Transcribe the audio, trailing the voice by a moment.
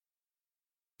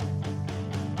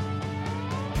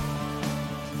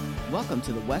Welcome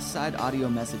to the Westside Audio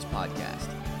Message Podcast.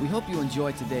 We hope you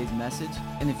enjoy today's message,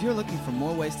 and if you're looking for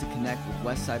more ways to connect with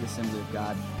Westside Assembly of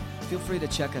God, feel free to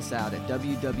check us out at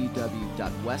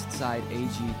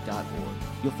www.westsideag.org.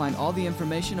 You'll find all the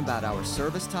information about our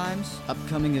service times,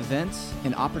 upcoming events,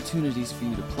 and opportunities for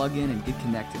you to plug in and get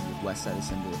connected with Westside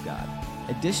Assembly of God.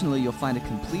 Additionally, you'll find a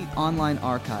complete online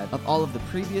archive of all of the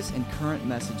previous and current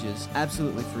messages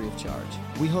absolutely free of charge.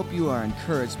 We hope you are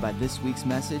encouraged by this week's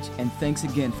message, and thanks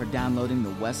again for downloading the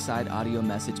Westside Audio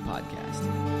Message Podcast.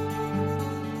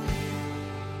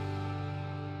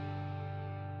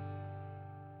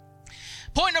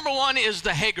 Point number one is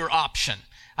the Hagar option.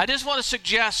 I just want to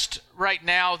suggest right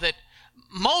now that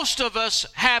most of us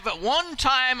have at one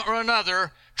time or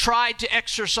another tried to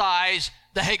exercise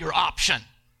the Hagar option.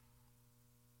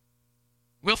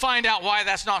 We'll find out why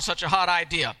that's not such a hot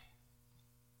idea.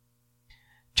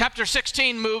 Chapter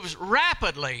 16 moves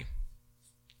rapidly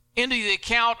into the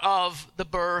account of the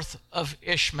birth of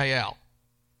Ishmael.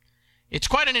 It's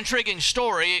quite an intriguing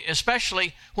story,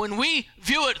 especially when we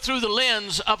view it through the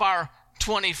lens of our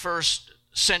 21st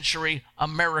century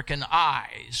American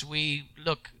eyes. We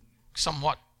look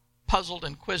somewhat puzzled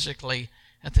and quizzically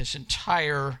at this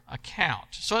entire account.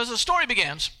 So as the story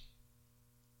begins,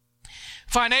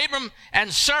 find Abram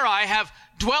and Sarai have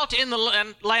dwelt in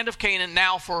the land of Canaan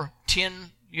now for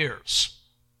 10 years.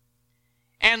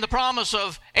 And the promise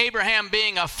of Abraham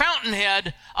being a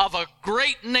fountainhead of a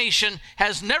great nation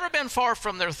has never been far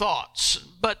from their thoughts,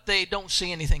 but they don't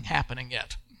see anything happening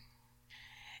yet.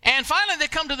 And finally they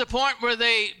come to the point where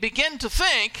they begin to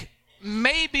think,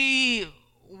 maybe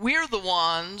we're the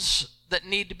ones that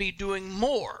need to be doing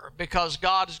more because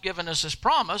God has given us His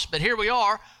promise, but here we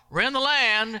are, we're in the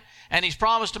land, and He's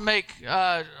promised to make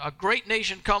a great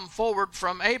nation come forward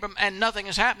from Abram, and nothing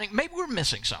is happening. Maybe we're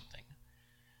missing something.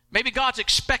 Maybe God's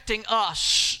expecting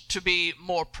us to be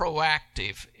more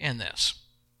proactive in this.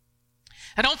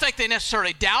 I don't think they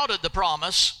necessarily doubted the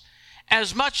promise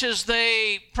as much as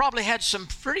they probably had some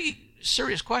pretty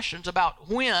serious questions about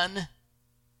when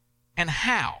and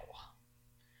how.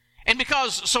 And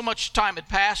because so much time had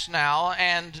passed now,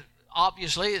 and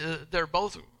obviously they're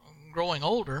both growing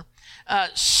older,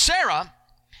 Sarah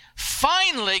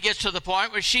finally gets to the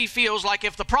point where she feels like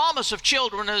if the promise of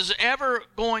children is ever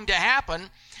going to happen,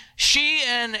 she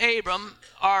and Abram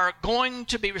are going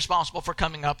to be responsible for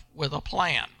coming up with a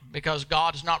plan. Because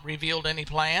God has not revealed any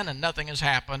plan and nothing has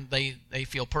happened, they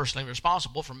feel personally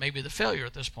responsible for maybe the failure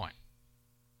at this point.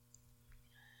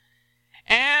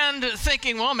 And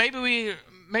thinking, well, maybe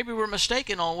we're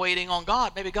mistaken on waiting on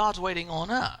God. Maybe God's waiting on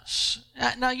us.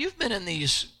 Now you've been in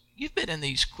these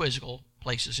quizzical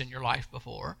places in your life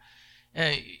before.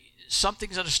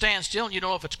 Something's at a standstill, and you don't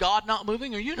know if it's God not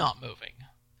moving or you not moving.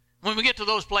 When we get to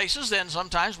those places, then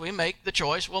sometimes we make the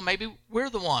choice, well, maybe we're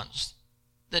the ones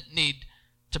that need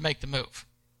to make the move.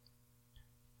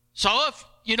 So if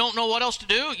you don't know what else to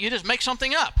do, you just make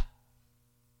something up.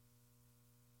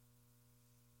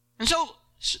 And so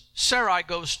Sarai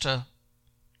goes to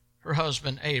her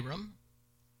husband Abram,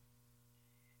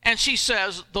 and she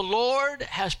says, the Lord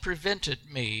has prevented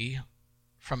me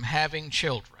from having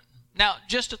children. Now,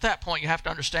 just at that point, you have to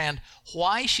understand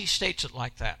why she states it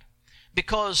like that.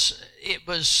 Because it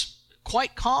was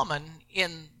quite common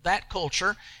in that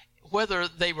culture, whether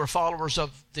they were followers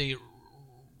of the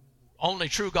only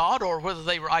true God or whether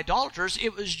they were idolaters,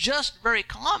 it was just very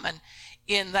common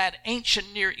in that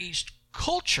ancient Near East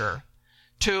culture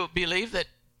to believe that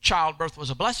childbirth was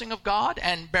a blessing of God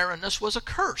and barrenness was a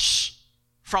curse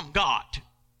from God.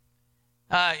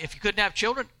 If you couldn't have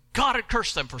children, God had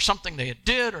cursed them for something they had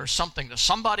did or something that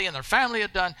somebody in their family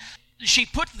had done. She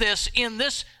put this in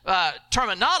this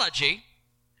terminology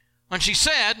when she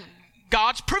said,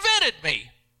 God's prevented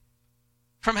me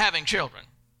from having children.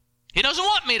 He doesn't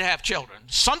want me to have children.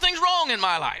 Something's wrong in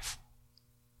my life.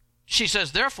 She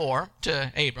says, therefore,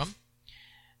 to Abram,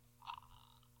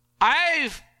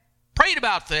 I've prayed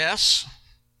about this,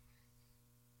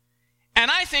 and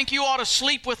I think you ought to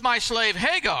sleep with my slave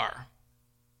Hagar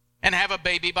and have a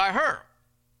baby by her.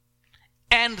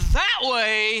 And that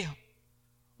way,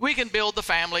 we can build the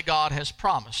family God has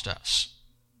promised us.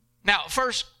 Now,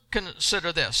 first,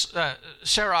 consider this.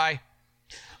 Sarai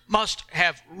must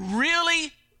have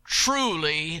really,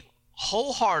 truly,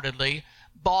 wholeheartedly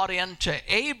bought into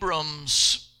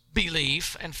Abram's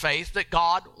belief and faith that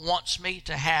God wants me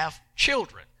to have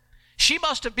children. She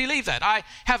must have believed that. I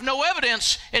have no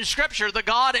evidence in Scripture that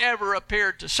God ever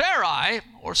appeared to Sarai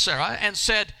or Sarah and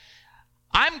said,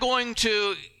 I'm going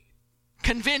to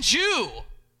convince you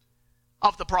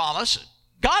of the promise.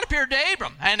 God appeared to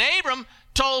Abram, and Abram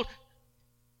told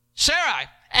Sarai,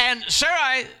 And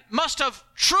Sarai must have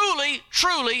truly,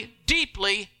 truly,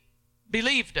 deeply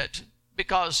believed it,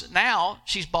 because now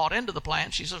she's bought into the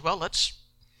plan. She says, well, let's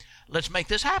make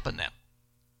this happen then.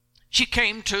 She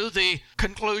came to the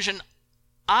conclusion,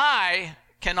 I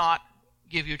cannot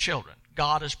give you children.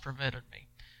 God has permitted me.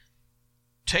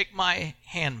 Take my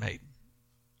handmaid,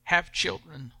 have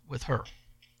children with her.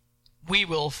 We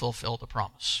will fulfill the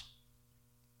promise.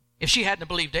 If she hadn't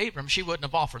believed Abram, she wouldn't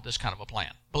have offered this kind of a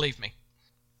plan, believe me.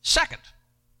 Second,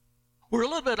 we're a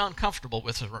little bit uncomfortable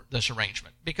with this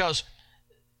arrangement because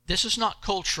this is not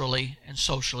culturally and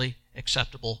socially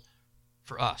acceptable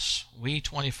for us. We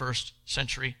 21st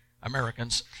century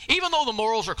Americans, even though the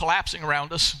morals are collapsing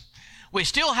around us, we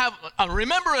still have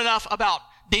remember enough about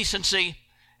decency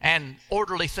and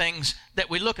orderly things that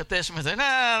we look at this and we think,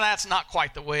 that's not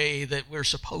quite the way that we're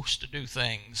supposed to do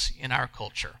things in our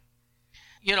culture.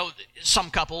 You know,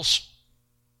 some couples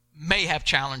may have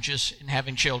challenges in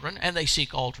having children, and they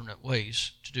seek alternate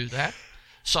ways to do that.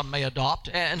 Some may adopt,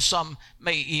 and some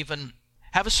may even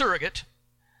have a surrogate.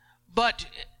 But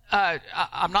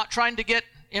I'm not trying to get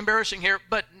embarrassing here,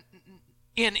 but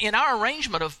in our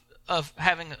arrangement of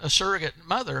having a surrogate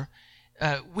mother,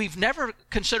 we've never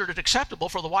considered it acceptable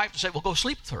for the wife to say, well, go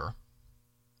sleep with her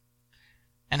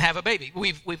and have a baby.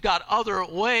 We've got other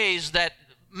ways that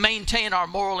maintain our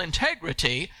moral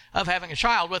integrity of having a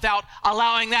child without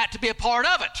allowing that to be a part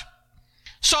of it.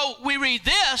 So we read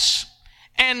this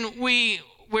and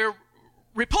we're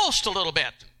repulsed a little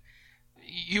bit.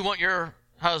 You want your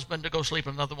husband to go sleep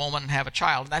with another woman and have a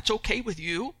child, and that's okay with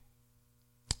you.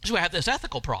 So we have this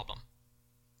ethical problem.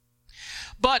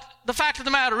 But the fact of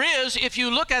the matter is, if you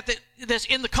look at this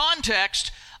in the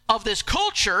context of this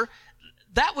culture,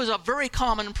 that was a very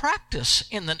common practice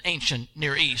in the ancient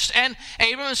Near East. And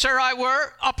Abram and Sarai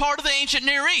were a part of the ancient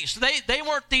Near East. They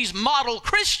weren't these model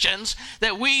Christians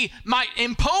that we might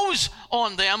impose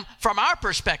on them from our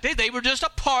perspective. They were just a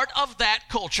part of that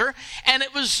culture. And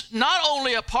it was not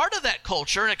only a part of that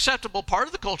culture, an acceptable part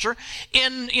of the culture,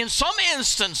 in some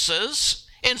instances,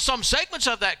 in some segments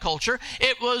of that culture,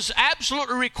 it was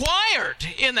absolutely required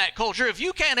in that culture. If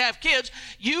you can't have kids,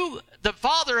 the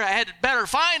father had better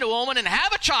find a woman and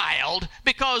have a child,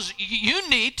 because you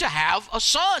need to have a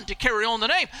son to carry on the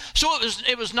name. So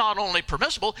it was not only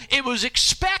permissible, it was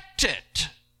expected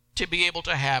to be able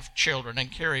to have children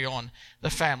and carry on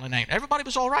the family name. Everybody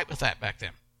was all right with that back then.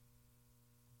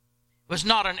 It was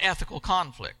not an ethical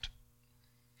conflict.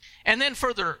 And then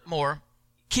furthermore,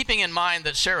 keeping in mind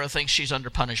that Sarah thinks she's under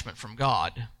punishment from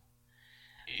God,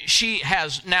 she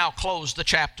has now closed the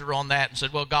chapter on that and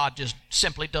said, well, God just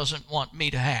simply doesn't want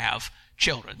me to have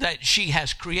children. That she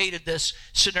has created this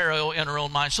scenario in her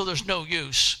own mind, so there's no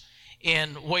use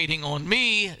in waiting on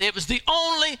me. It was the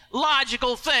only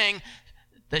logical thing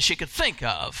that she could think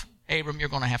of. Abram, you're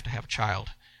going to have a child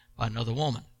by another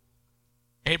woman.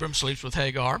 Abram sleeps with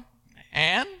Hagar,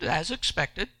 and as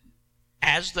expected,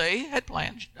 as they had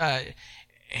planned,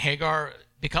 Hagar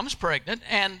becomes pregnant,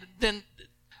 and then,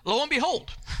 lo and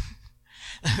behold,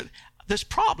 this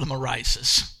problem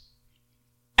arises.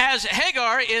 As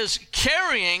Hagar is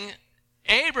carrying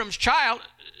Abram's child,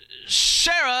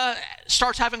 Sarah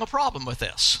starts having a problem with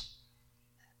this.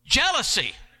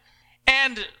 Jealousy.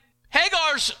 And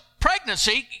Hagar's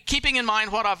pregnancy, keeping in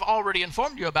mind what I've already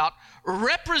informed you about,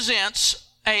 represents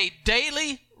a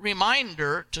daily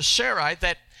reminder to Sarai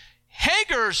that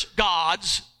Hagar's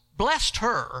gods blessed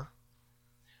her,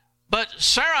 but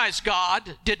Sarai's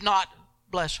God did not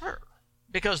bless her,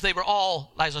 because they were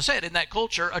all, as I said, in that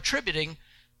culture, attributing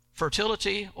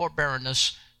fertility or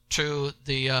barrenness to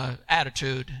the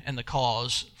attitude and the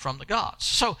cause from the gods.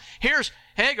 So here's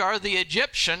Hagar, the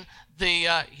Egyptian,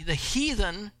 the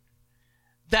heathen,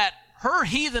 that her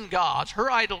heathen gods,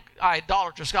 her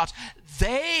idolatrous gods,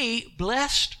 they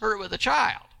blessed her with a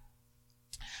child.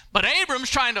 But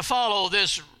Abram's trying to follow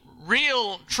this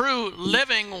real, true,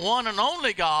 living, one and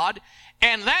only God,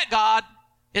 and that God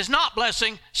is not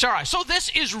blessing Sarai. So this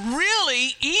is really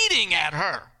eating at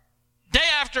her day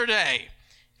after day.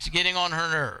 It's getting on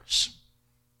her nerves.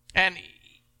 And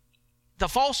the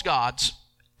false gods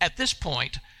at this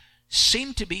point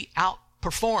seem to be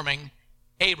outperforming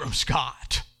Abram's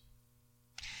God.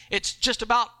 It's just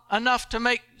about enough to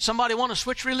make somebody want to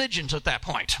switch religions at that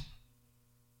point.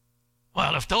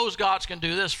 Well, if those gods can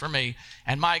do this for me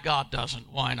and my God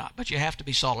doesn't, why not? But you have to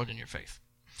be solid in your faith.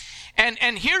 And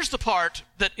here's the part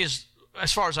that is,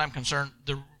 as far as I'm concerned,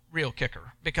 the real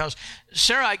kicker. Because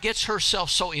Sarai gets herself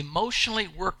so emotionally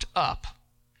worked up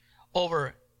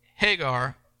over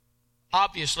Hagar,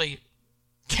 obviously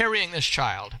carrying this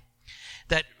child,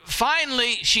 that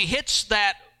finally she hits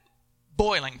that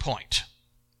boiling point.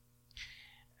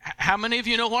 How many of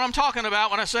you know what I'm talking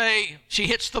about when I say she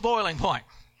hits the boiling point?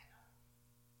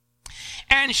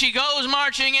 And she goes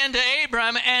marching into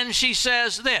Abram and she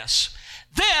says this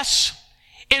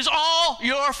is all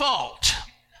your fault.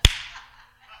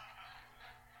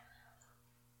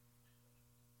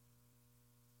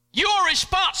 You're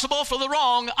responsible for the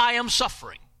wrong I am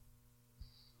suffering.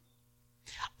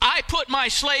 I put my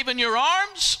slave in your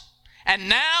arms, and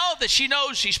now that she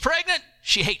knows she's pregnant,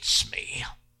 she hates me.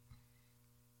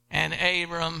 And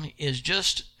Abram is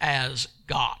just as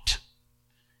got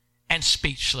and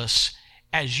speechless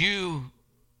as you,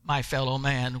 my fellow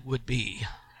man, would be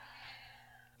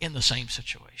in the same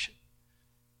situation.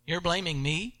 You're blaming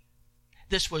me?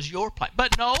 This was your plan.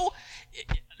 But no,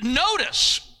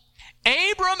 notice,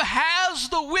 Abram has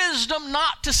the wisdom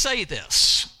not to say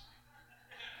this.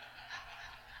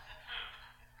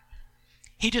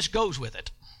 He just goes with it.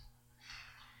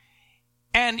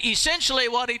 And essentially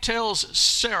what he tells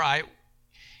Sarai,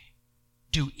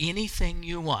 do anything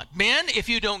you want. Men, if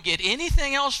you don't get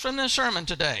anything else from this sermon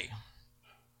today,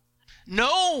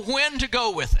 know when to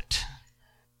go with it.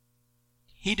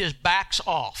 He just backs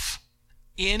off.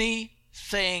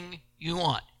 Anything you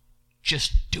want,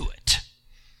 just do it.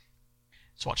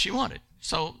 That's what she wanted.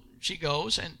 So she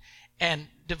goes and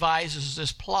devises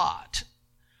this plot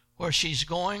where she's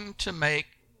going to make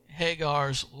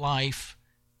Hagar's life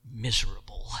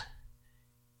miserable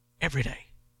every day.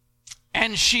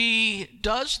 And she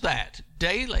does that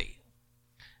daily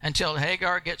until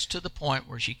Hagar gets to the point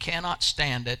where she cannot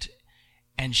stand it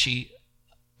and she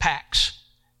packs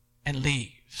and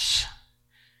leaves.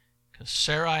 Because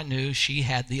Sarai knew she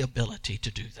had the ability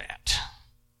to do that.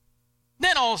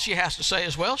 Then all she has to say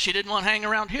is, well, she didn't want to hang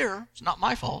around here. It's not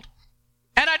my fault.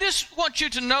 And I just want you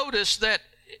to notice that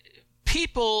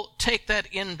people take that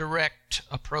indirect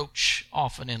approach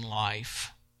often in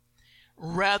life.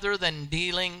 Rather than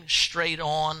dealing straight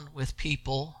on with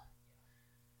people,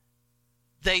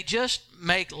 they just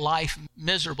make life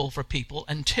miserable for people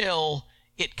until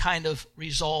it kind of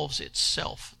resolves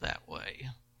itself that way.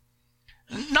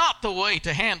 Not the way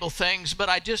to handle things, but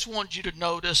I just want you to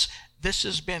notice this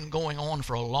has been going on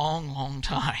for a long, long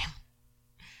time.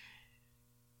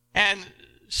 And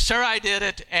Sarai did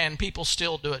it, and people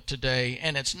still do it today,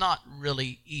 and it's not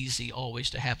really easy always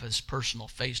to have this personal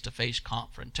face-to-face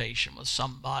confrontation with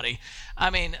somebody. I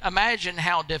mean, imagine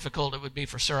how difficult it would be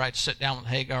for Sarai to sit down with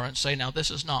Hagar and say, now,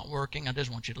 this is not working, I just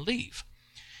want you to leave.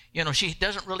 You know, she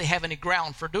doesn't really have any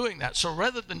ground for doing that. So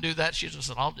rather than do that, she just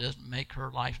said, I'll just make her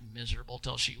life miserable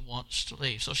till she wants to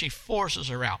leave. So she forces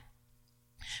her out.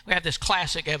 We have this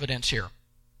classic evidence here.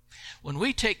 When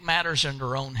we take matters into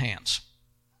our own hands,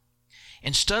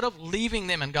 instead of leaving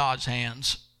them in God's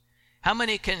hands, how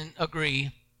many can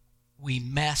agree we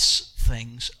mess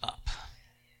things up?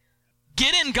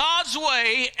 Get in God's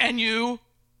way and you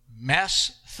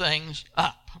mess things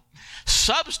up.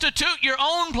 Substitute your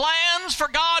own plans for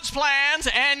God's plans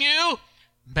and you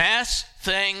mess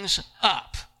things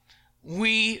up.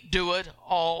 We do it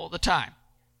all the time.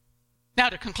 Now,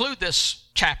 to conclude this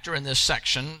chapter in this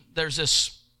section, there's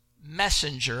this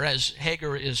messenger as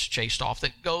Hagar is chased off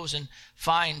that goes and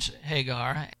finds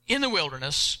Hagar in the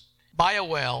wilderness by a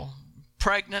well,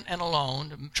 pregnant and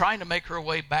alone, trying to make her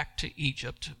way back to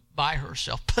Egypt by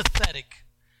herself. Pathetic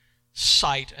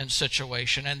sight and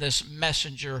situation. And this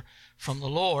messenger from the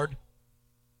Lord,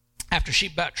 after she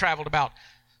traveled about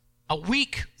a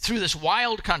week through this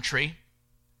wild country,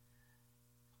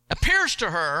 appears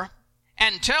to her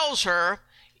and tells her,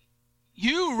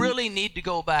 you really need to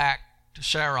go back to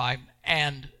Sarai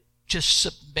and just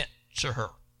submit to her.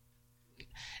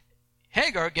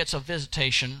 Hagar gets a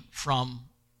visitation from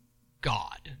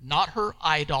God, not her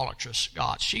idolatrous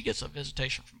God. She gets a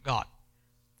visitation from God.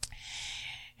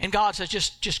 And God says,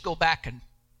 just go back and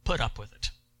put up with it.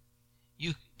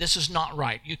 This is not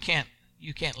right. You can't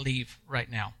leave right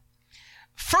now.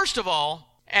 First of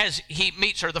all, as he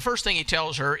meets her, the first thing he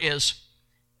tells her is,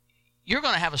 you're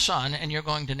going to have a son, and you're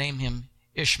going to name him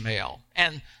Ishmael.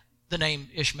 And the name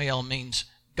Ishmael means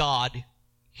God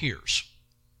hears.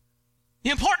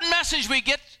 The important message we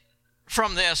get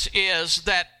from this is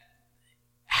that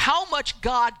how much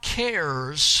God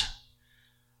cares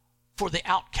for the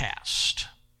outcast.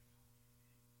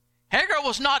 Hagar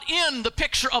was not in the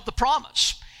picture of the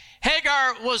promise.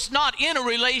 Hagar was not in a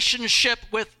relationship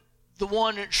with the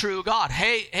one true God.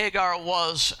 Hagar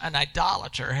was an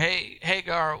idolater.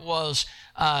 Hagar was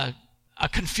a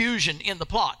confusion in the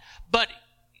plot. But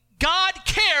God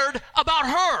cared about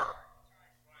her.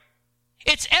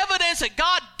 It's evidence that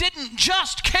God didn't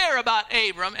just care about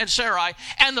Abram and Sarai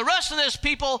and the rest of these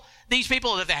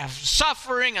people that have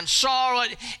suffering and sorrow.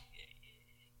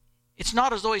 it's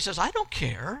not as though he says, I don't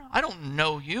care. I don't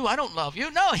know you. I don't love you.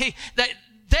 No,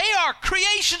 they are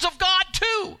creations of God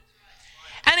too.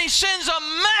 And he sends a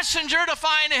messenger to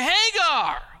find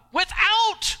Hagar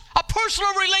without a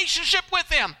personal relationship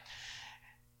with him.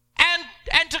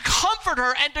 And to comfort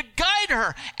her and to guide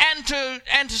her and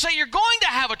to say, you're going to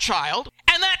have a child,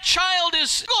 and that child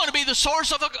is going to be the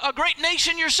source of a great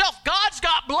nation yourself. God's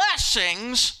got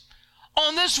blessings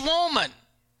on this woman,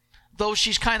 though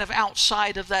she's kind of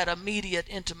outside of that immediate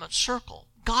intimate circle.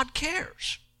 God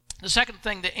cares. The second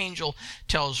thing the angel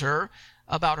tells her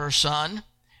about her son,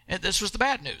 and this was the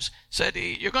bad news, said,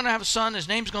 you're going to have a son, his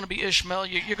name's going to be Ishmael,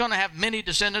 you're going to have many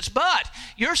descendants, but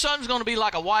your son's going to be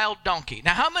like a wild donkey.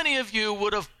 Now, how many of you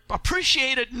would have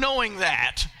appreciated knowing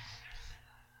that?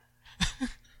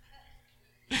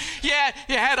 Yeah,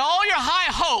 you had all your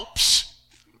high hopes.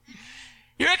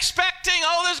 You're expecting,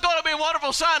 this is going to be a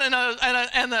wonderful son,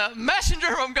 and the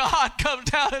messenger from God comes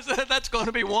down and says, that's going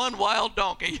to be one wild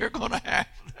donkey you're going to have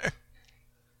there.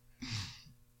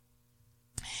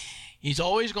 He's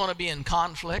always going to be in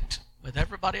conflict with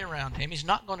everybody around him. He's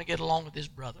not going to get along with his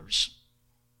brothers.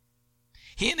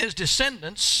 He and his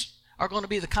descendants are going to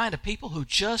be the kind of people who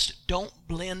just don't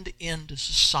blend into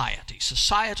society,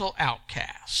 societal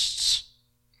outcasts.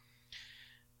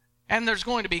 And there's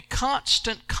going to be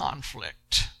constant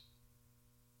conflict.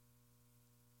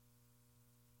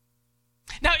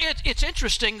 Now, it's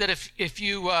interesting that if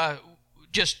you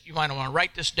you might want to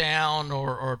write this down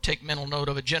or take mental note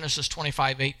of it. Genesis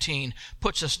 25:18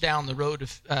 puts us down the road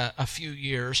of a few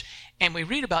years, and we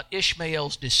read about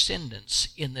Ishmael's descendants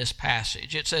in this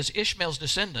passage. It says Ishmael's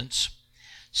descendants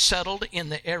settled in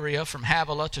the area from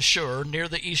Havilah to Shur, near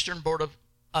the eastern border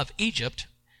of Egypt,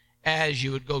 as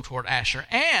you would go toward Asher,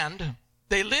 and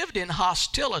they lived in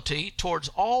hostility towards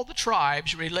all the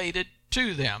tribes related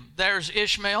to them. There's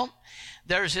Ishmael,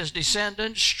 there's his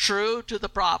descendants, true to the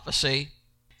prophecy.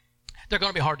 They're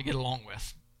going to be hard to get along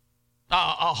with.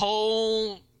 A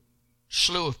whole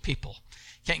slew of people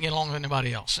can't get along with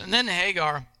anybody else. And then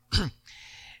Hagar,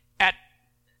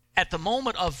 at the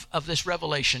moment of this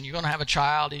revelation, you're going to have a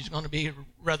child. He's going to be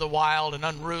rather wild and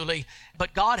unruly.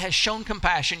 But God has shown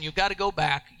compassion. You've got to go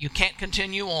back. You can't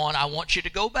continue on. I want you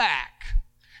to go back.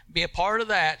 Be a part of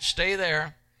that. Stay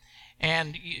there.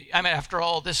 And after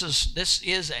all, this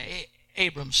is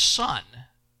Abram's son.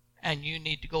 And you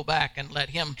need to go back and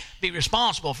let him be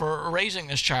responsible for raising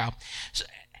this child. So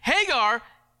Hagar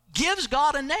gives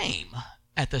God a name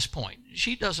at this point.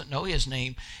 She doesn't know his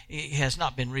name. It has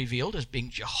not been revealed as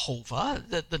being Jehovah.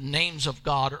 The names of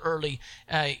God early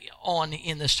on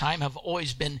in this time have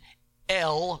always been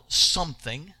El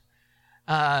something.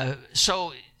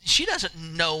 So she doesn't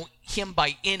know him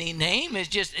by any name. It's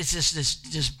just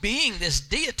this being, this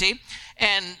deity.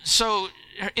 And so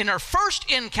in her first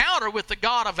encounter with the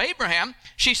God of Abraham,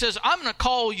 she says, I'm going to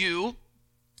call you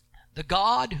the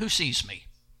God who sees me.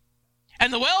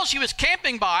 And the well she was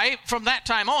camping by from that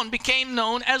time on became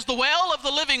known as the well of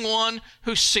the living one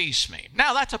who sees me.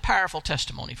 Now that's a powerful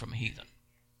testimony from a heathen.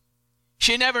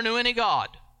 She never knew any God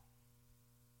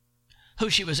who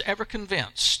she was ever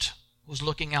convinced was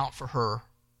looking out for her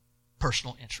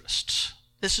personal interests.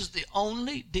 This is the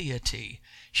only deity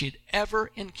she had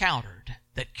ever encountered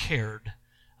that cared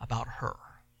about her.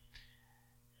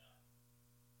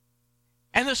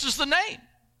 And this is the name.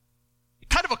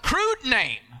 Kind of a crude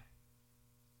name.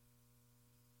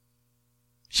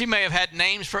 She may have had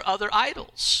names for other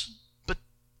idols, but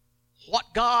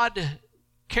what God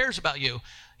cares about you,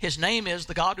 his name is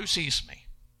the God who sees me.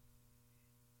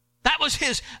 That was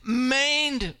his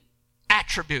main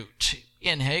attribute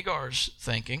in Hagar's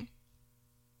thinking.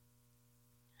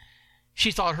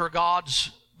 She thought her gods,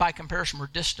 by comparison, were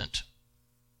distant,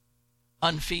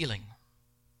 unfeeling,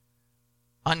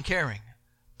 uncaring.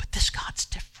 But this God's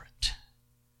different.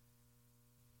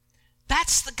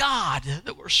 That's the God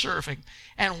that we're serving.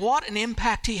 And what an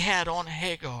impact he had on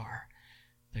Hagar.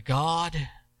 The God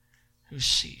who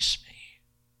sees me.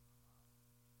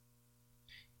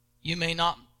 You may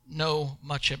not know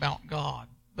much about God,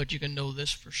 but you can know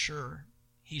this for sure.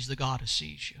 He's the God who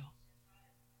sees you.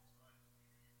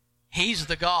 He's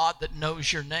the God that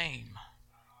knows your name.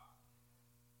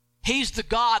 He's the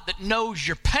God that knows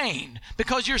your pain,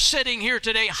 because you're sitting here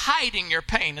today hiding your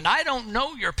pain, and I don't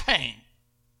know your pain.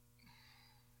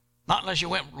 Not unless you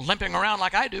went limping around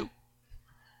like I do.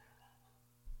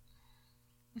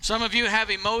 Some of you have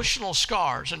emotional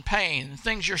scars and pain and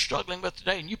things you're struggling with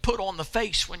today, and you put on the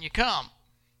face when you come.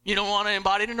 You don't want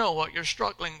anybody to know what you're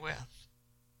struggling with.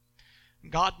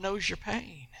 God knows your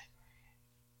pain.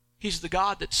 He's the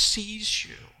God that sees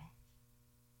you.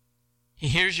 He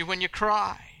hears you when you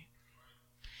cry.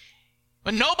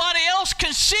 When nobody else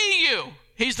can see you,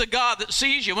 He's the God that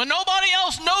sees you. When nobody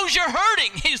else knows you're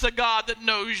hurting, He's the God that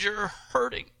knows you're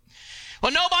hurting.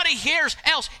 When nobody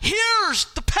else hears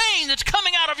the pain that's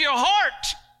coming out of your heart,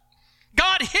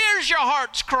 God hears your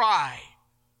heart's cry.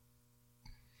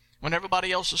 When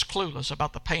everybody else is clueless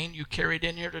about the pain you carried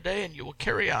in here today and you will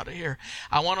carry out of here,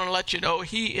 I want to let you know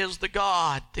He is the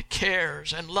God that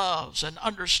cares and loves and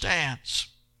understands.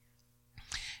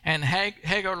 And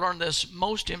Hagar learned this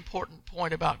most important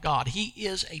point about God. He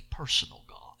is a personal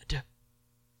God.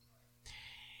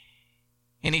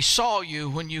 And He saw you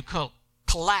when you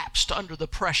collapsed under the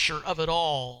pressure of it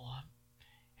all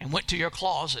and went to your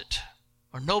closet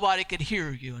where nobody could hear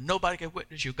you and nobody could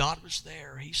witness you. God was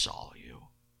there. He saw you.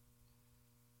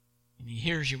 And He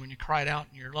hears you when you cried out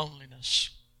in your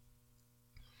loneliness.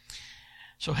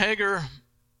 So Hagar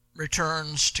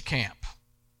returns to camp.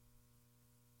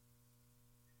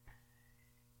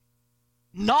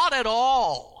 Not at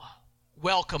all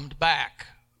welcomed back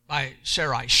by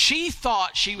Sarai. She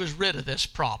thought she was rid of this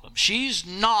problem. She's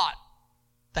not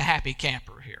the happy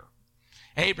camper here.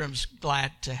 Abram's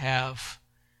glad to have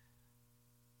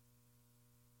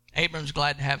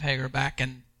Hagar back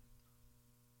and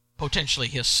potentially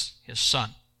his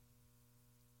son.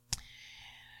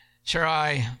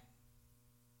 Sarai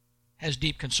has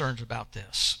deep concerns about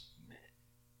this.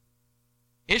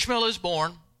 Ishmael is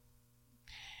born.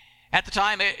 At the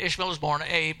time Ishmael was born,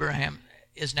 Abraham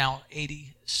is now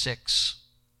 86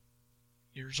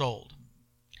 years old.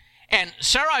 And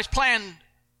Sarai's plan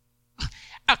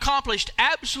accomplished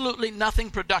absolutely nothing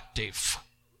productive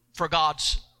for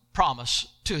God's promise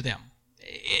to them.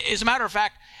 As a matter of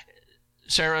fact,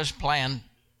 Sarah's plan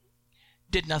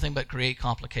did nothing but create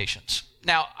complications.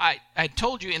 Now, I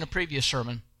told you in a previous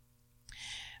sermon,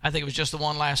 I think it was just the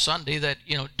one last Sunday, that,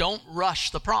 don't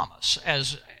rush the promise,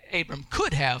 as Abram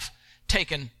could have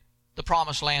taken the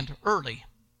promised land early.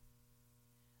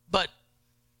 But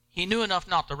he knew enough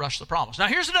not to rush the promise. Now,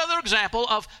 here's another example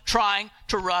of trying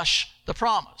to rush the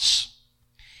promise.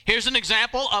 Here's an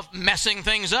example of messing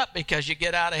things up because you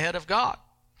get out ahead of God.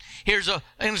 Here's an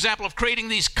example of creating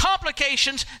these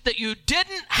complications that you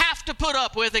didn't have to put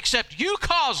up with, except you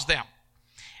caused them.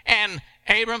 And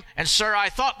Abram and Sarai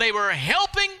thought they were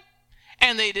helping,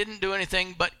 and they didn't do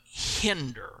anything but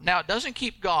hinder. Now, it doesn't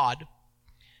keep God.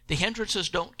 The hindrances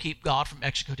don't keep God from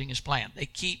executing His plan. They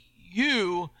keep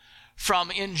you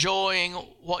from enjoying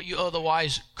what you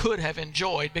otherwise could have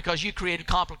enjoyed because you created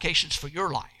complications for your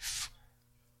life.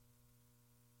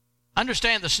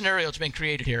 Understand the scenario that's been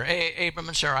created here. Abram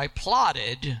and Sarai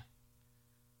plotted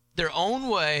their own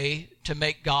way to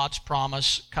make God's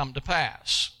promise come to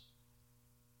pass.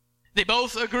 They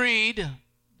both agreed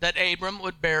that Abram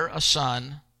would bear a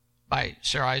son by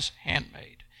Sarai's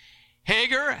handmaid.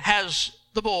 Hagar has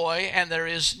the boy, and there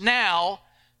is now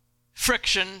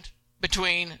friction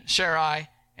between Sarai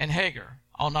and Hagar.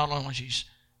 Not only when she's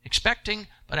expecting,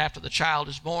 but after the child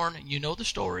is born, and you know the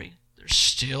story. There's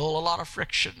still a lot of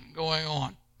friction going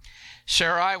on.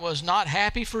 Sarai was not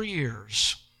happy for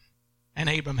years, and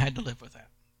Abram had to live with that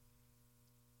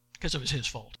because it was his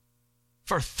fault.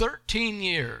 For 13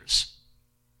 years,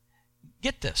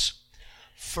 get this,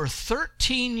 for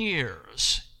 13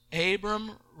 years,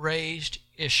 Abram raised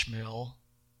Ishmael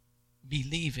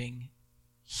believing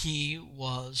he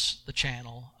was the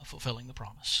channel of fulfilling the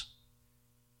promise.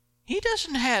 He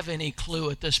doesn't have any clue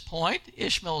at this point.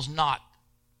 Ishmael's not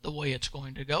the way it's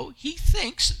going to go. He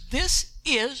thinks this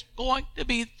is going to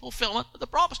be the fulfillment of the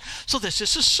promise. So this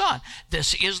is his son.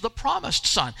 This is the promised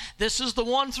son. This is the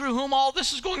one through whom all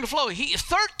this is going to flow.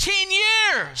 13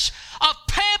 years of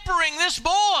pampering this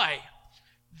boy.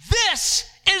 This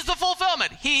is the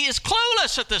fulfillment. He is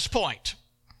clueless at this point.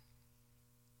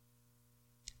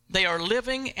 They are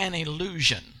living an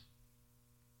illusion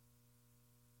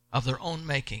of their own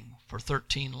making for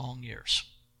 13 long years.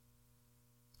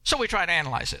 So we try to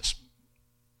analyze this.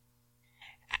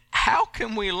 How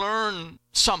can we learn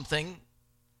something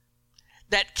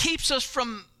that keeps us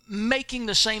from making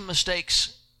the same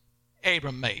mistakes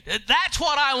Abram made? That's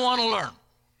what I want to learn.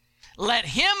 Let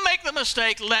him make the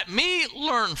mistake. Let me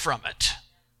learn from it.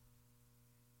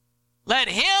 Let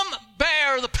him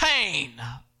bear the pain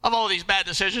of all these bad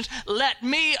decisions. Let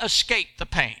me escape the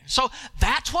pain. So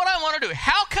that's what I want to do.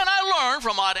 How can I learn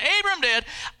from what Abram did?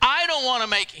 I don't want to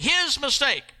make his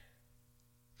mistake.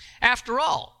 After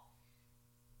all,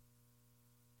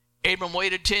 Abram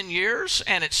waited 10 years,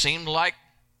 and it seemed like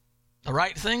the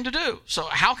right thing to do. So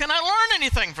how can I learn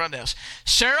anything from this?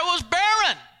 Sarah was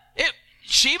barren.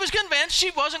 she was convinced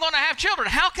she wasn't going to have children.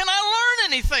 How can I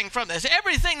learn anything from this?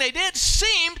 Everything they did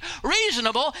seemed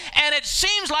reasonable, and it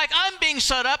seems like I'm being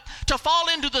set up to fall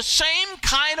into the same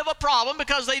kind of a problem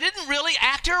because they didn't really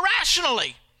act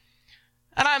irrationally.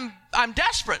 And I'm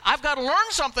desperate. I've got to learn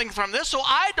something from this so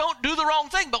I don't do the wrong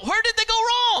thing. But where did they go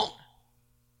wrong?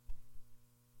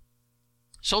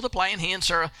 So the plan he and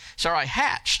Sarai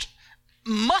hatched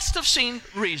must have seemed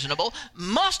reasonable,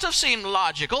 must have seemed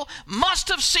logical, must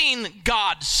have seemed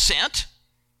God-sent.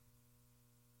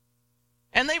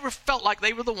 And they felt like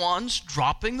they were the ones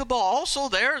dropping the ball, so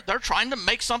they're trying to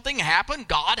make something happen.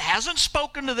 God hasn't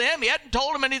spoken to them. He hadn't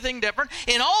told them anything different.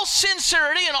 In all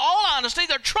sincerity and all honesty,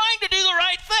 they're trying to do the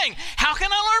right thing. How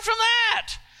can I learn from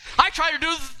that? I try to do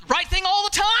the right thing all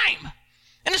the time,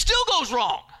 and it still goes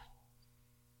wrong.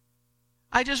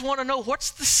 I just want to know,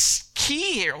 what's the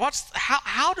key here?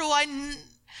 How do I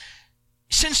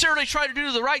sincerely try to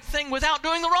do the right thing without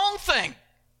doing the wrong thing?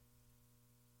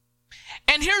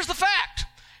 And here's the fact.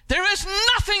 There is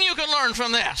nothing you can learn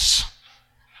from this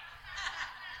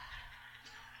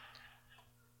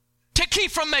to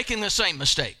keep from making the same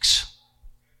mistakes.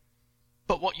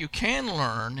 But what you can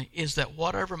learn is that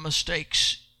whatever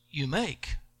mistakes you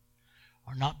make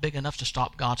are not big enough to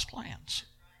stop God's plans.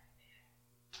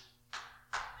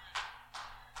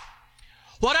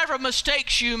 Whatever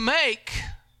mistakes you make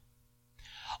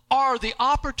are the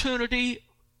opportunity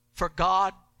for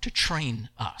God to train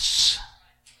us.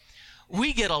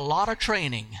 We get a lot of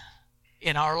training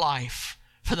in our life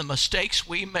for the mistakes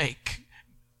we make.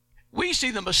 We see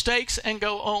the mistakes and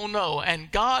go, oh no,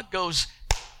 and God goes,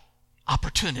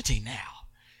 opportunity now.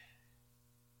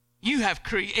 You have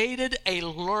created a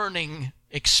learning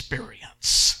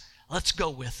experience. Let's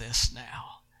go with this now.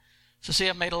 So see,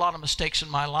 I've made a lot of mistakes in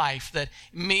my life, that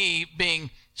me being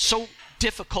so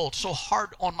difficult, so hard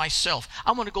on myself,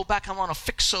 I want to go back, I want to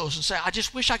fix those and say, I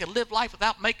just wish I could live life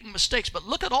without making mistakes. But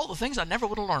look at all the things I never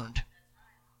would have learned.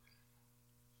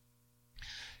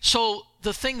 So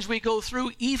the things we go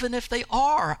through, even if they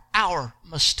are our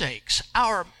mistakes,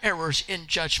 our errors in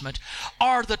judgment,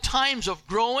 are the times of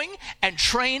growing and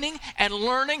training and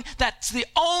learning. That's the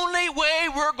only way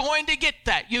we're going to get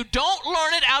that. You don't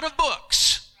learn it out of books.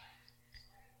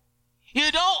 You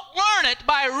don't learn it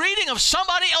by reading of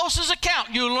somebody else's account.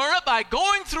 You learn it by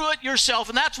going through it yourself,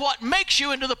 and that's what makes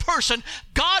you into the person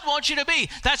God wants you to be.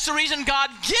 That's the reason God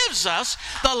gives us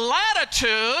the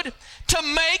latitude to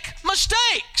make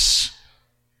mistakes.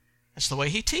 That's the way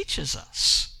He teaches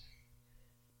us.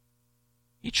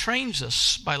 He trains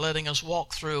us by letting us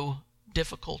walk through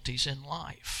difficulties in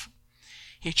life.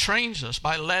 He trains us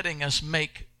by letting us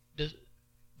make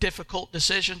difficult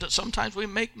decisions that sometimes we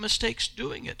make mistakes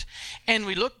doing it. And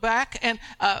we look back, and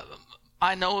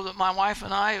I know that my wife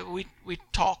and I, we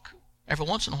talk every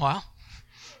once in a while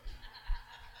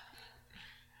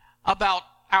about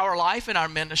our life and our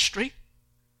ministry.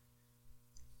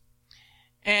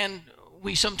 And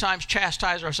we sometimes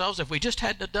chastise ourselves if we just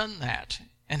hadn't have done that.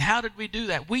 And how did we do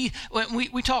that? We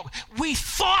talk. We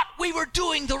thought we were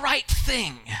doing the right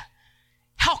thing.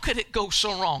 How could it go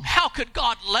so wrong? How could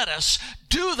God let us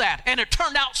do that? And it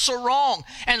turned out so wrong.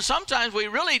 And sometimes we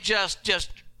really just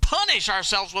punish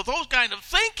ourselves with those kind of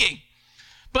thinking.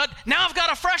 But now I've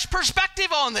got a fresh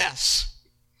perspective on this.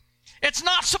 It's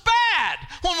not so bad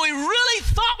when we really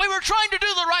thought we were trying to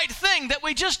do the right thing, that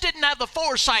we just didn't have the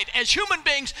foresight as human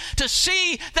beings to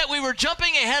see that we were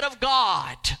jumping ahead of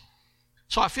God.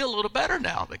 So I feel a little better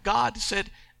now that God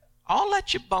said, I'll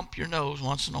let you bump your nose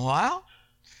once in a while.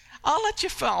 I'll let you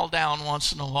fall down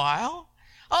once in a while.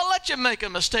 I'll let you make a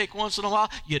mistake once in a while.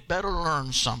 You'd better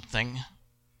learn something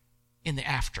in the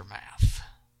aftermath.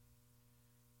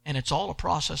 And it's all a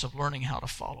process of learning how to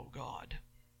follow God.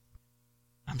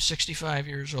 I'm 65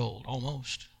 years old,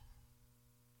 almost.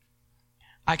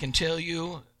 I can tell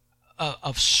you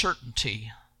of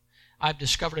certainty, I've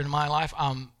discovered in my life,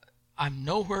 I'm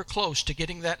nowhere close to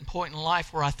getting that point in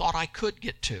life where I thought I could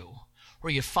get to,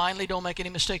 where you finally don't make any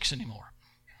mistakes anymore.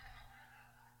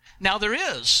 Now, there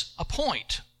is a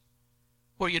point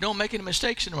where you don't make any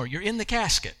mistakes anymore. You're in the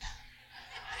casket.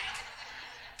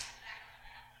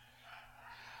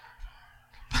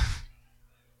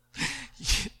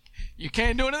 You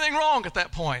can't do anything wrong at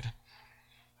that point.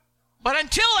 But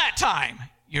until that time,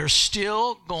 you're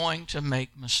still going to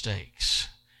make mistakes.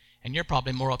 And you're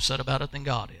probably more upset about it than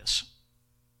God is.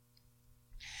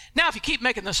 Now, if you keep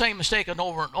making the same mistake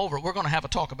over and over, we're going to have a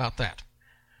talk about that.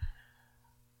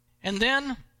 And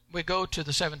then we go to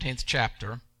the 17th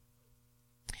chapter,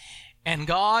 and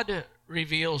God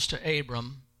reveals to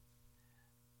Abram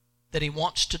that He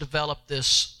wants to develop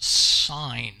this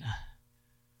sign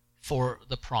for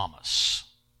the promise.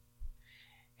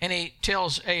 And he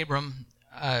tells Abram,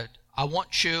 I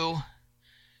want you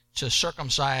to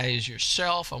circumcise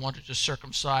yourself. I want you to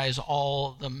circumcise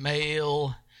all the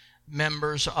male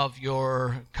members of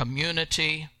your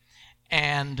community.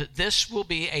 And this will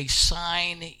be a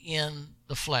sign in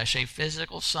the flesh, a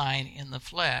physical sign in the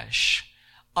flesh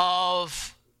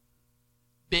of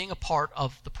being a part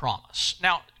of the promise.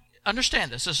 Now,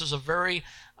 understand this. This is a very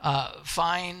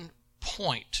fine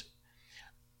point.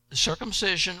 The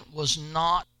circumcision was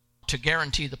not to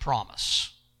guarantee the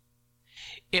promise.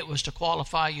 It was to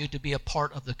qualify you to be a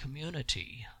part of the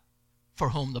community for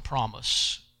whom the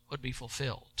promise would be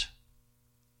fulfilled.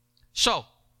 So,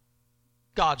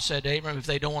 God said to Abram, if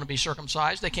they don't want to be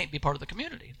circumcised, they can't be part of the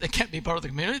community. If they can't be part of the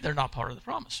community, they're not part of the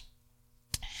promise.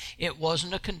 It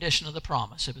wasn't a condition of the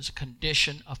promise. It was a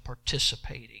condition of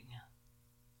participating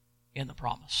in the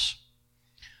promise.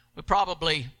 We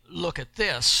probably look at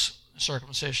this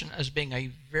circumcision as being a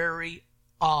very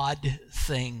odd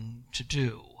thing to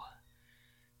do,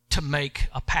 to make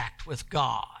a pact with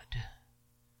God.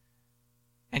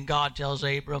 And God tells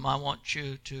Abram, I want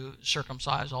you to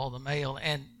circumcise all the males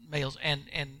and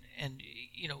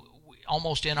you know,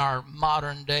 almost in our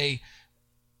modern day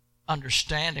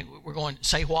understanding, we're going,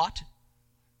 say what?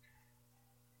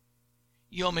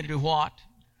 You want me to do what?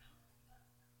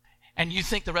 And you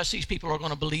think the rest of these people are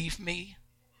going to believe me?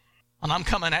 And I'm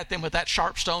coming at them with that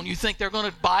sharp stone. You think they're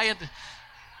going to buy it?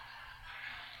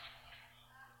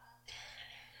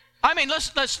 I mean,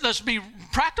 let's be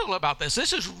practical about this.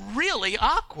 This is really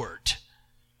awkward.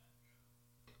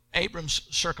 Abram's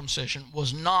circumcision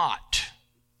was not,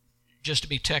 just to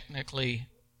be technically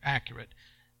accurate,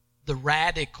 the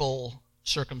radical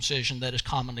circumcision that is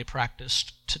commonly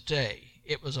practiced today.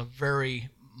 It was a very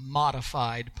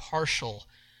modified, partial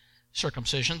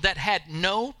circumcision that had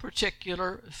no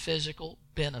particular physical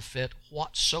benefit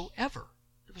whatsoever.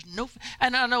 There was no,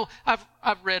 and I know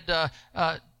I've read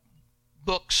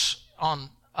books on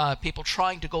people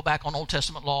trying to go back on Old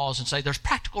Testament laws and say there's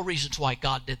practical reasons why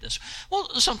God did this. Well,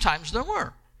 sometimes there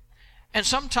were. And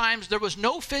sometimes there was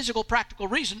no physical practical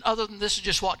reason other than this is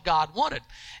just what God wanted.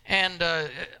 And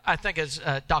I think as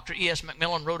Dr. E.S.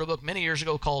 McMillan wrote a book many years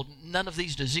ago called None of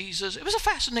These Diseases. It was a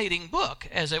fascinating book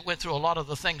as it went through a lot of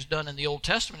the things done in the Old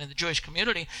Testament in the Jewish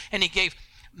community. And he gave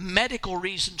medical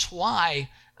reasons why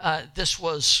this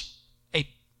was a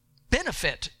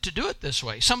benefit to do it this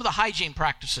way. Some of the hygiene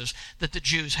practices that the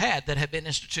Jews had that had been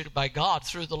instituted by God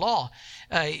through the law,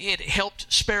 it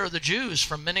helped spare the Jews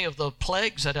from many of the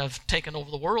plagues that have taken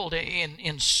over the world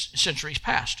in centuries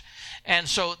past. And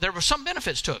so there were some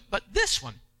benefits to it. But this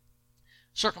one,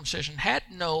 circumcision, had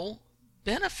no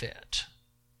benefit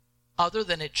other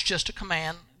than it's just a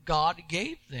command God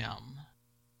gave them.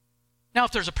 Now,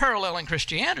 if there's a parallel in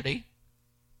Christianity,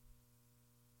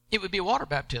 it would be water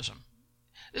baptism.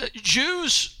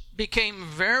 Jews became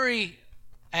very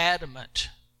adamant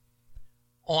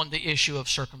on the issue of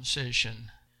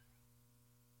circumcision.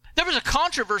 There was a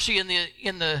controversy in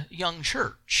the young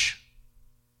church,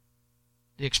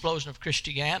 the explosion of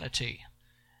Christianity,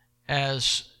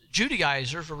 as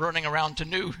Judaizers were running around to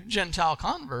new Gentile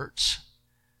converts,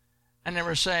 and they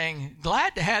were saying,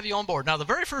 glad to have you on board. Now, the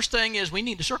very first thing is we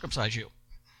need to circumcise you.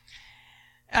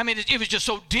 I mean, it was just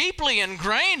so deeply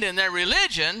ingrained in their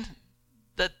religion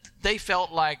that they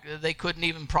felt like they couldn't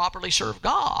even properly serve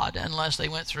God unless they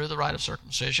went through the rite of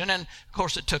circumcision. And, of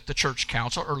course, it took the church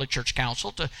council, early church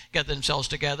council, to get themselves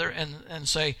together and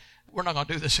say, we're not going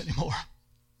to do this anymore.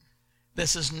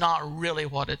 This is not really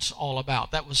what it's all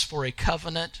about. That was for a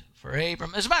covenant for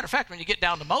Abram. As a matter of fact, when you get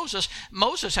down to Moses,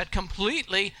 Moses had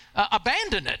completely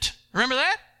abandoned it. Remember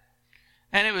that?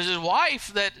 And it was his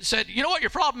wife that said, you know what your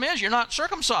problem is? You're not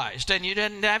circumcised, and you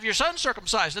didn't have your son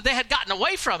circumcised. And they had gotten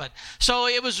away from it. So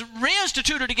it was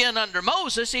reinstituted again under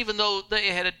Moses, even though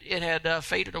it had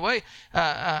faded away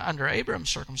under Abram's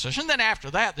circumcision. Then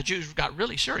after that, the Jews got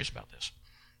really serious about this.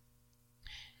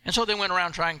 And so they went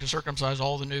around trying to circumcise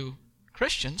all the new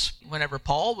Christians. Whenever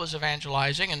Paul was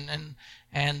evangelizing,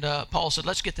 and Paul said,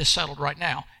 let's get this settled right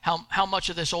now. How much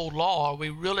of this old law are we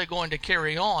really going to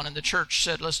carry on? And the church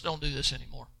said, let's don't do this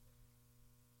anymore.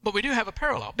 But we do have a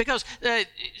parallel, because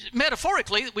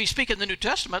metaphorically, we speak in the New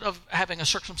Testament of having a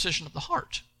circumcision of the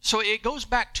heart. So it goes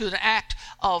back to an act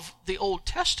of the Old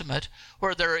Testament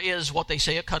where there is what they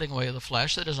say a cutting away of the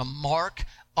flesh, that is a mark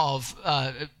of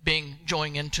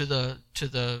joining into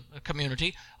the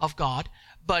community of God.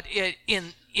 But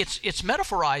it's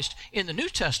metaphorized in the New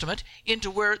Testament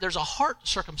into where there's a heart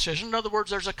circumcision. In other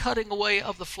words, there's a cutting away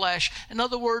of the flesh. In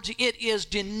other words, it is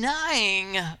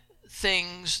denying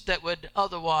things that would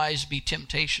otherwise be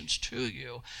temptations to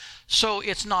you. So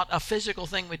it's not a physical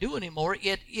thing we do anymore.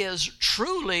 It is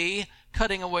truly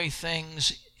cutting away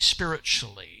things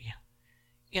spiritually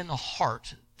in the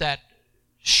heart that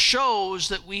shows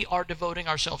that we are devoting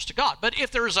ourselves to God. But if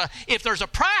there's a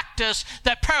practice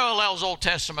that parallels Old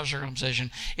Testament circumcision,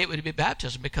 it would be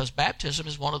baptism, because baptism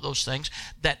is one of those things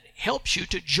that helps you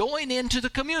to join into the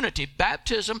community.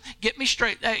 Baptism, get this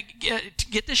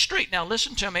straight. Now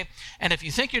listen to me, and if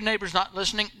you think your neighbor's not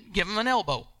listening, give him an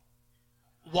elbow.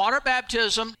 Water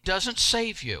baptism doesn't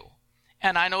save you.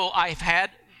 And I know I've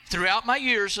had, throughout my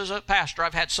years as a pastor,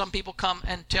 I've had some people come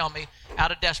and tell me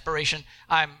out of desperation,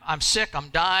 I'm sick, I'm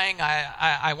dying,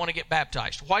 I want to get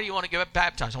baptized. Why do you want to get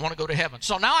baptized? I want to go to heaven.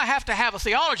 So now I have to have a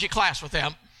theology class with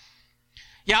them.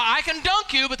 Yeah, I can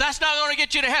dunk you, but that's not going to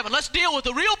get you to heaven. Let's deal with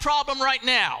the real problem right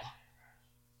now.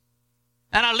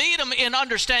 And I lead them in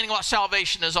understanding what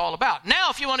salvation is all about. Now,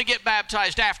 if you want to get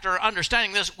baptized after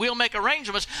understanding this, we'll make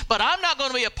arrangements, but I'm not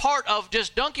going to be a part of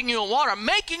just dunking you in water,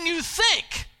 making you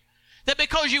think that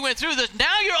because you went through this,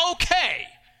 now you're okay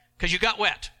because you got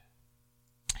wet.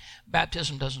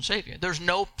 Baptism doesn't save you. There's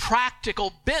no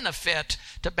practical benefit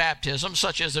to baptism,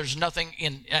 such as there's nothing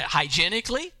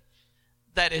hygienically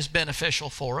that is beneficial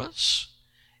for us.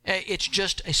 It's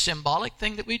just a symbolic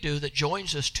thing that we do that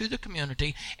joins us to the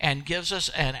community and gives us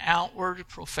an outward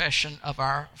profession of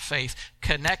our faith,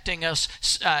 connecting us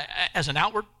as an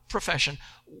outward profession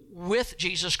with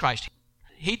Jesus Christ.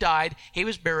 He died, he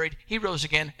was buried, he rose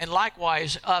again, and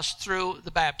likewise us through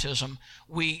the baptism,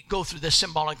 we go through this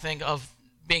symbolic thing of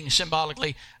being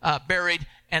symbolically buried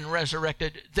and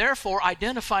resurrected, therefore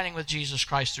identifying with Jesus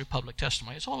Christ through public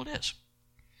testimony. That's all it is.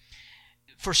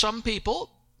 For some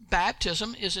people,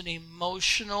 baptism is an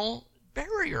emotional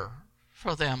barrier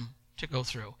for them to go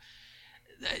through.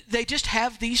 They just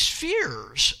have these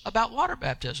fears about water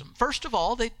baptism. First of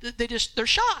all, they're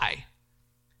shy.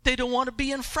 They don't want to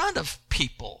be in front of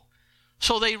people.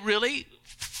 So they really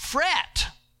fret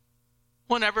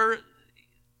whenever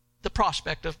the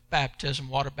prospect of baptism,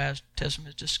 water baptism,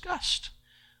 is discussed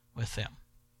with them.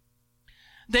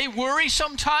 They worry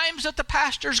sometimes that the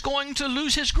pastor's going to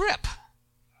lose his grip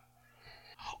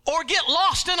or get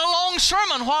lost in a long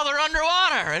sermon while they're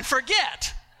underwater and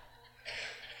forget.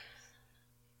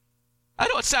 I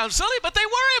know it sounds silly, but they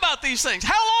worry about these things.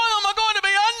 How long am I going to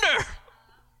be under?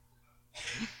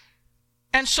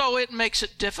 And so it makes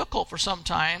it difficult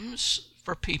sometimes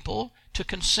for people to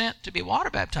consent to be water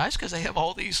baptized because they have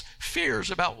all these fears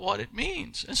about what it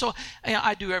means. And so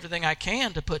I do everything I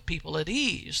can to put people at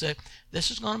ease that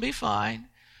this is going to be fine.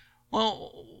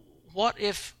 Well, what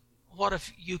if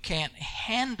you can't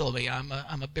handle me? I'm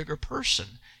a bigger person.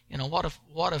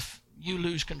 What if you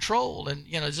lose control? And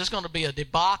is this going to be a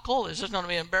debacle? Is this going to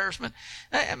be an embarrassment?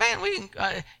 Man,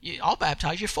 I'll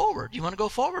baptize you forward. You want to go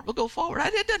forward? We'll go forward.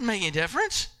 It doesn't make any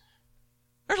difference.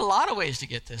 There's a lot of ways to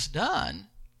get this done.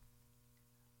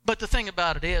 But the thing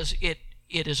about it is, it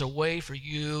is a way for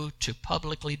you to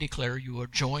publicly declare you are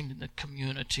joined in the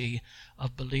community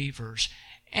of believers.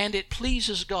 And it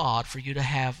pleases God for you to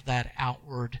have that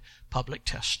outward public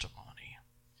testimony.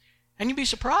 And you'd be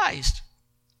surprised,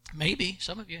 maybe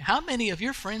some of you, how many of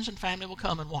your friends and family will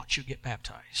come and watch you get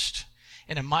baptized.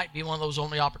 And it might be one of those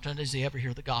only opportunities they ever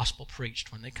hear the gospel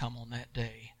preached when they come on that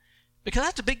day. Because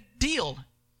that's a big deal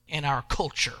in our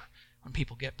culture when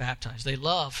people get baptized. They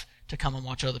love to come and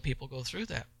watch other people go through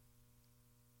that.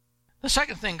 The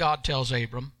second thing God tells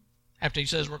Abram, after he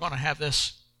says we're going to have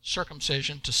this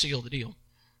circumcision to seal the deal,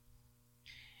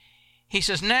 he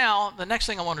says, now, the next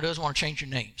thing I want to do is I want to change your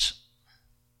names.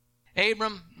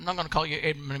 Abram, I'm not going to call you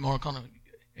Abram anymore, I'm calling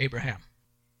you Abraham.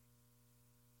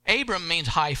 Abram means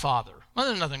high father. Well,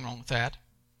 there's nothing wrong with that.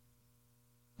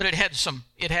 But it had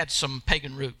some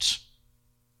pagan roots.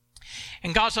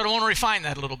 And God said, I want to refine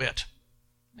that a little bit.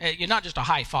 You're not just a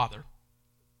high father.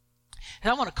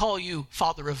 And I want to call you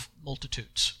father of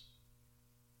multitudes.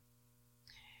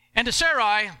 And to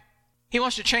Sarai, he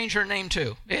wants to change her name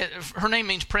too. Her name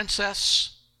means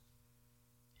princess.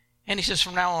 And he says,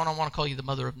 from now on, I want to call you the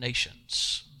mother of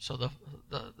nations. So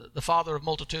the father of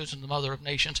multitudes and the mother of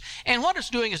nations. And what it's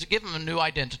doing is to give him a new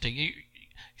identity. You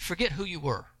forget who you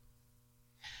were.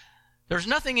 There's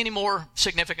nothing any more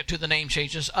significant to the name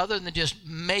changes other than just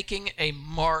making a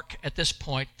mark at this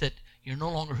point that you're no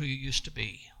longer who you used to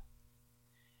be.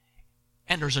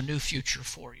 And there's a new future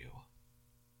for you.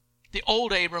 The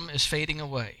old Abram is fading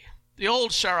away. The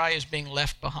old Sarai is being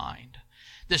left behind.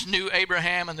 This new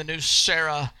Abraham and the new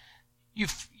Sarah,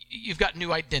 you've got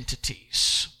new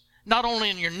identities. not only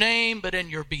in your name, but in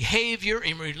your behavior,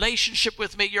 in relationship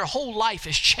with me. Your whole life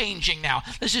is changing now.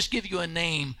 Let's just give you a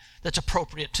name that's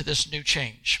appropriate to this new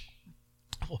change.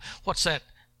 What's that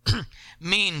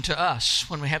mean to us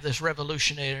when we have this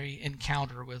revolutionary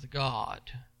encounter with God?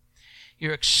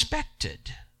 You're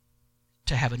expected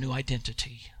to have a new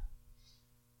identity.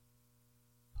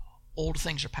 Old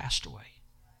things are passed away.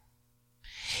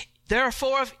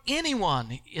 Therefore, if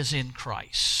anyone is in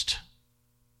Christ,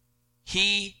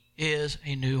 he is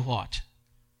a new what?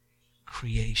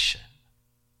 Creation.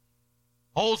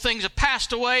 Old things have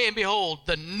passed away, and behold,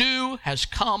 the new has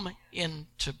come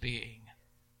into being.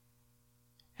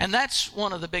 And that's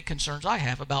one of the big concerns I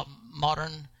have about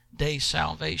modern day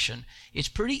salvation. It's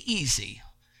pretty easy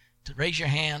to raise your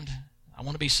hand, I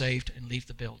want to be saved, and leave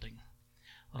the building.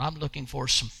 But I'm looking for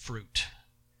some fruit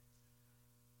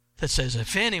that says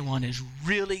if anyone is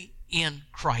really in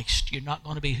Christ, you're not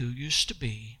going to be who you used to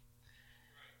be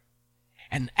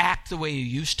and act the way you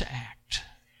used to act.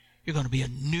 You're going to be a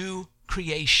new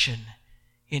creation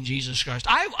in Jesus Christ.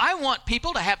 I want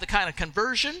people to have the kind of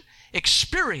conversion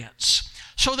experience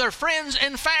so their friends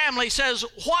and family says,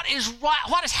 what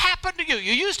has happened to you?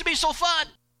 You used to be so fun.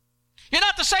 You're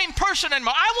not the same person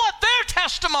anymore. I want their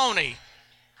testimony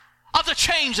of the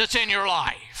change that's in your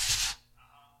life.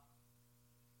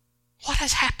 What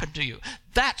has happened to you?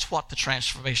 That's what the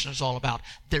transformation is all about.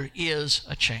 There is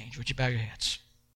a change. Would you bow your heads?